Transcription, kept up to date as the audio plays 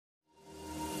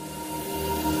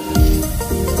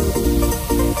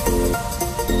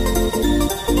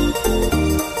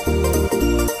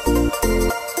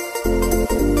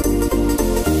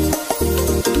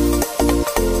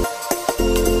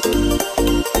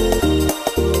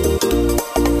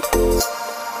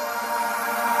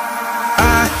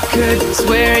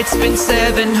swear it's been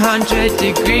 700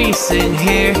 degrees in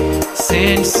here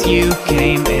since you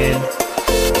came in.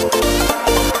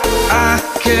 I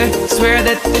could swear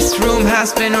that this room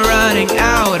has been running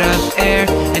out of air,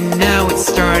 and now it's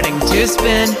starting to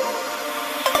spin.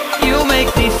 You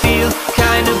make me feel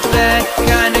kinda bad,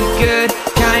 kinda good,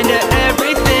 kinda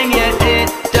everything, yet it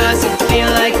doesn't feel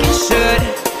like it should.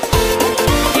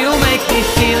 You make me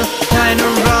feel kinda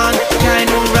wrong,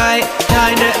 kinda right,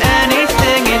 kinda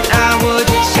anything, and I would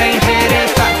change it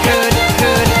if I could.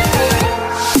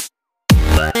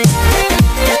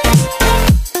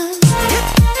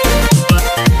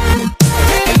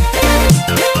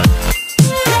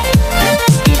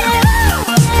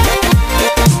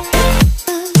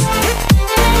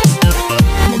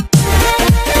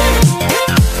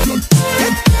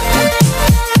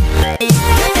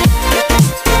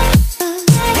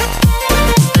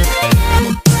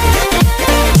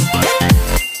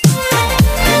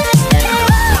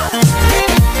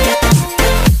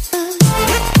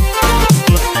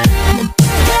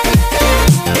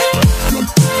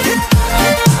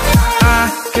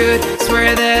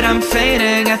 Swear that I'm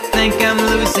fainting, I think I'm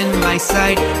losing my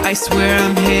sight, I swear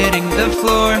I'm hitting the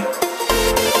floor.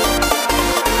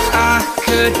 I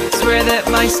could swear that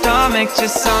my stomach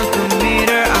just sunk a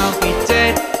meter, I'll be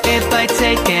dead if I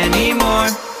take any more.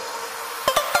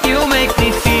 You make me